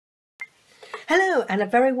Hello and a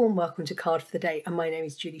very warm welcome to Card for the Day, and my name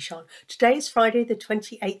is Julie-Sian. Today is Friday the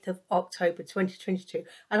 28th of October 2022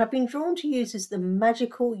 and I've been drawn to use as the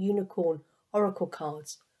Magical Unicorn Oracle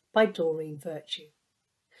cards by Doreen Virtue.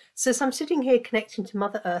 So as I'm sitting here connecting to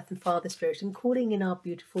Mother Earth and Father Spirit and calling in our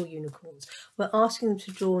beautiful unicorns, we're asking them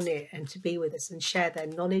to draw near and to be with us and share their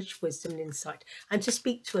knowledge, wisdom and insight and to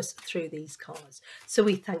speak to us through these cards. So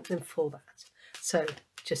we thank them for that. So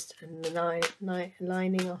just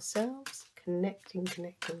aligning ourselves.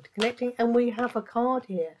 Connecting, and we have a card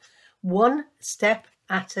here. One step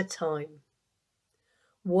at a time.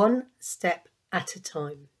 One step at a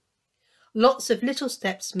time. Lots of little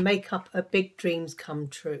steps make up a big dreams come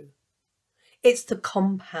true. It's the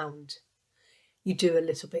compound. You do a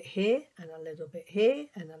little bit here and a little bit here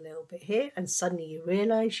and a little bit here and suddenly you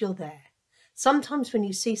realise you're there. Sometimes when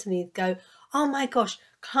you see something you go, oh my gosh,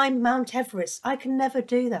 climb Mount Everest. I can never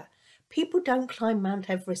do that. People don't climb Mount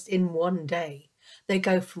Everest in one day. They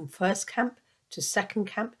go from first camp to second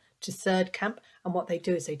camp to third camp, and what they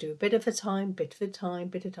do is they do a bit of a time,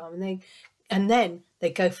 and then they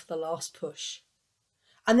go for the last push.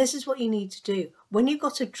 And this is what you need to do. When you've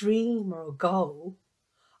got a dream or a goal,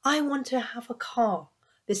 I want to have a car,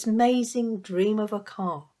 this amazing dream of a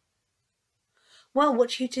car. Well, what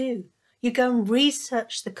do? You go and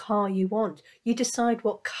research the car you want. You decide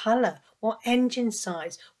what colour, what engine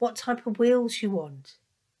size, what type of wheels you want.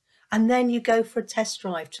 And then you go for a test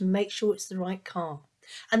drive to make sure it's the right car.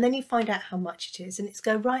 And then you find out how much it is. And it's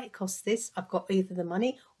go, right, it costs this. I've got either the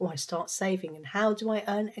money or I start saving. And how do I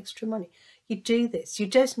earn extra money? You do this. You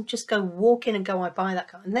don't just go walk in and go, I buy that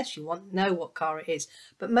car, unless you want to know what car it is.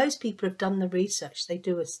 But most people have done the research. They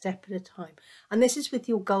do a step at a time. And this is with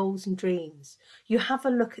your goals and dreams. You have a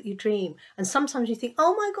look at your dream. And sometimes you think,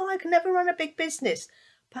 oh my God, I can never run a big business.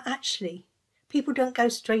 But actually, people don't go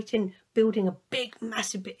straight in building a big,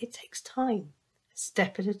 massive bit. It takes time, a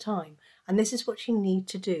step at a time. And this is what you need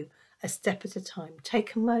to do, a step at a time.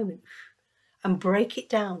 Take a moment and break it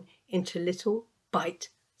down into little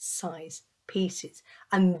bite-sized pieces.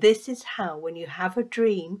 And this is how, when you have a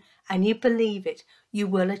dream and you believe it, you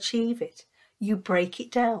will achieve it. You break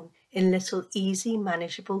it down in little easy,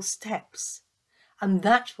 manageable steps. And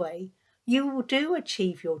that way, you do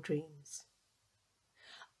achieve your dreams.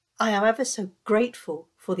 I am ever so grateful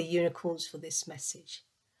for the unicorns for this message.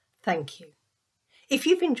 Thank you. If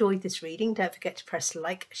you've enjoyed this reading, don't forget to press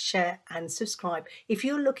like, share and subscribe. If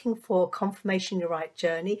you're looking for confirmation in your right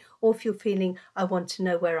journey, or if you're feeling I want to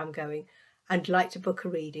know where I'm going and like to book a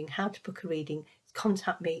reading, how to book a reading,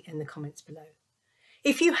 contact me in the comments below.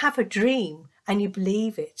 If you have a dream and you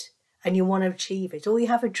believe it and you want to achieve it, or you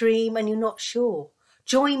have a dream and you're not sure,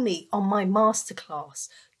 join me on my masterclass,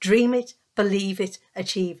 Dream It, Believe It,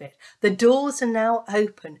 Achieve It. The doors are now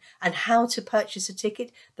open, and how to purchase a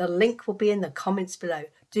ticket, the link will be in the comments below.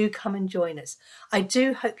 Do come and join us. I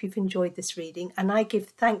do hope you've enjoyed this reading, and I give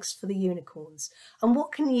thanks for the unicorns. And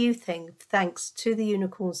what can you think thanks to the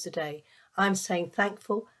unicorns today? I'm saying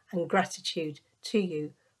thankful and gratitude to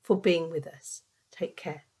you for being with us. Take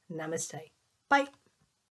care. Namaste. Bye.